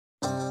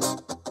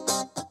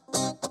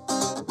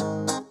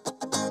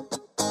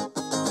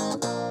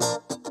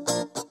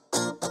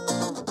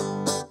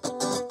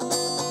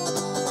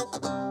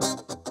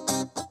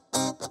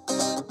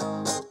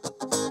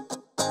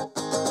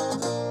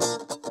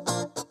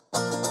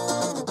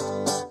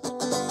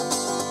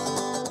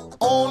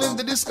All in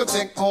the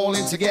discotheque, all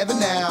in together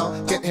now.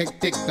 Get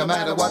hectic no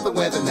matter what the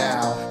weather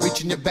now.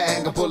 Reaching your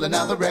bag and pull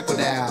another record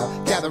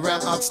out. Gather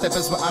round hot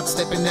steppers, we're hot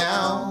stepping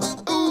now.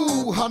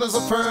 Ooh, hot as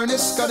a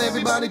furnace, got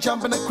everybody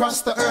jumping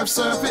across the earth's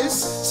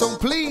surface. So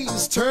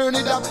please turn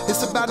it up,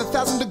 it's about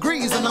 1,000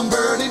 degrees and I'm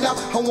burning up.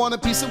 I want a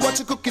piece of what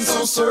you're cooking,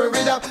 so serve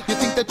it up. You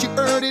think that you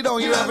heard it or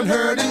you haven't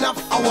heard enough.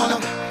 I wanna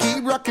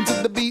keep rocking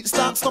till the beat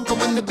starts stomping.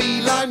 When the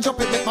beeline jump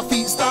it, make my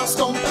feet start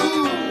stomping.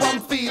 Ooh, I'm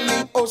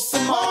feeling oh so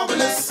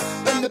marvelous.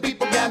 When the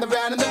people gather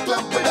around in the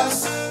club with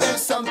us,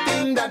 there's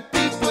something that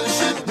people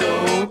should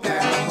know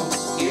now.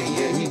 Yeah,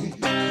 yeah.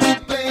 We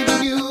play the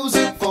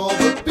music for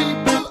the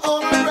people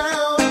all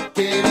around.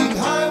 Getting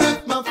high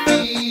with my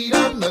feet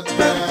on the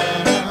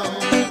ground.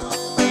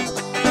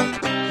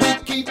 We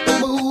keep it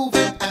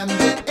moving and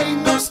there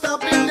ain't no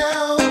stopping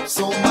now.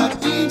 So my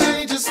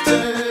DJ just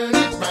turn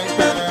it right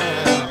round.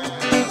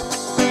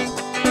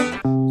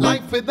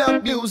 Life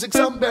without music's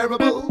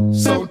unbearable,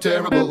 so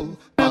terrible,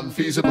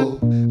 unfeasible,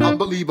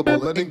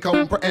 unbelievable and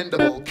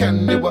incomprehensible.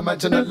 Can you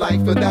imagine a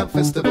life without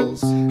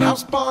festivals?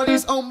 House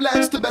parties,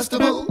 homelands to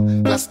festival,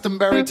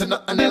 Glastonbury to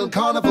Nut and El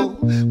Carnival.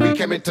 We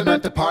came in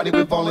tonight to party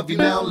with all of you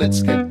now.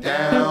 Let's get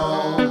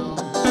down.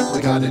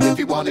 We got it if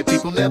you want it,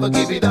 people never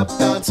give it up.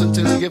 Dance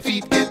until your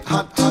feet get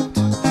hot, hot.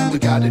 We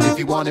got it if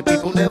you want it,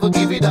 people never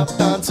give it up.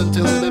 Dance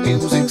until the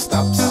music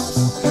stops.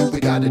 We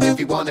got it if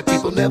you want it,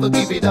 people never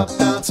give it up.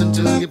 Dance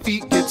until your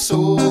feet get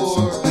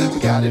sore. We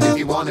got it if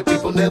you want it,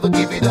 people never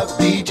give it up.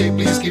 DJ,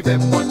 please give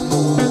them one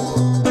more.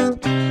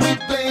 We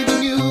play the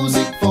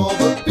music for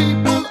the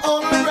people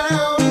all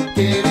around.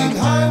 Getting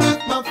high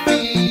with my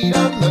feet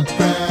on the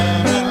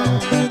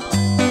ground.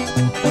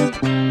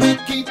 We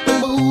keep it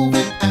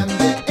moving and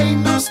there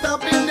ain't no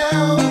stopping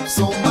now.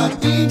 So my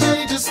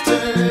DJ just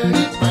turn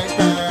it right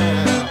round.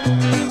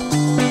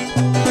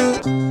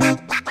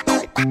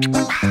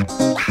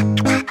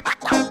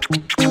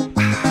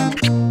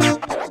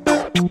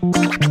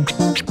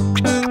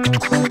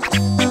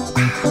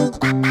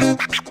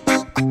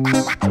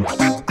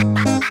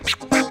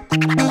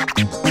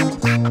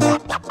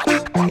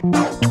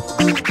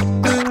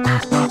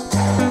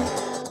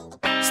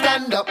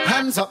 Stand up,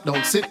 hands up,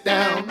 don't sit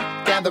down.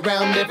 Gather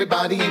round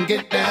everybody and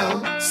get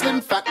down.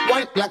 Slim, fat,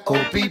 white, black,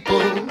 old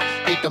people.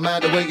 It don't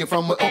matter where you're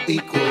from, we're all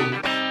equal.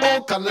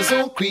 All colors,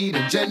 all creed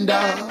and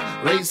gender.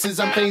 Races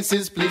and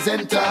faces, please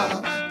enter.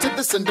 To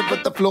the center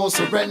of the floor,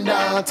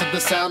 surrender. To the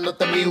sound of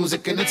the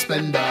music in its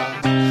splendor.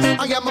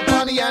 I am a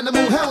party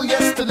animal, hell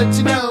yes, to let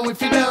you know.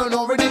 If you don't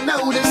already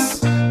know this,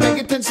 pay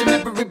attention,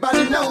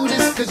 everybody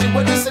notice. Cause you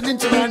were listening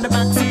to random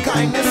acts of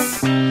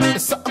kindness.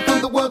 It's something for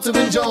the world to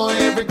enjoy.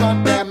 Every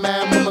goddamn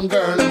man, woman,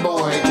 girl and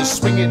boy, just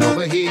swing it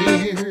over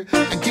here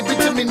and give it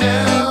to me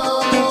now.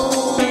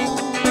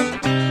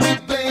 We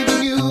play the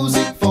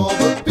music for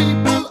the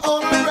people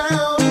all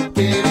around.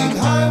 Getting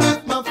high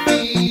with my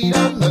feet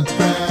on the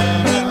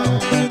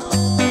ground.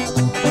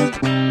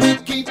 We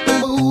keep it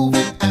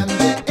moving and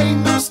there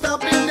ain't no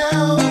stopping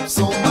now.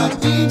 So my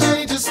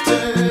DJ just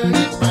turn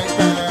it right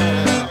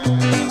round.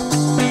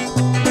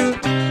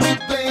 We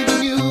play the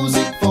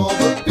music for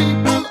the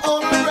people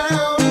all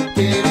around.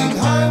 Getting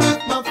high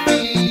with my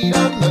feet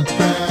on the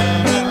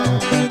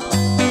ground.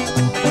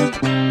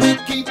 We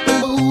keep it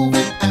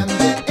moving and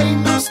there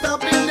ain't no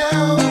stopping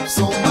now.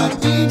 So my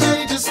DJ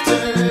just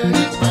turn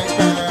it right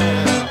round.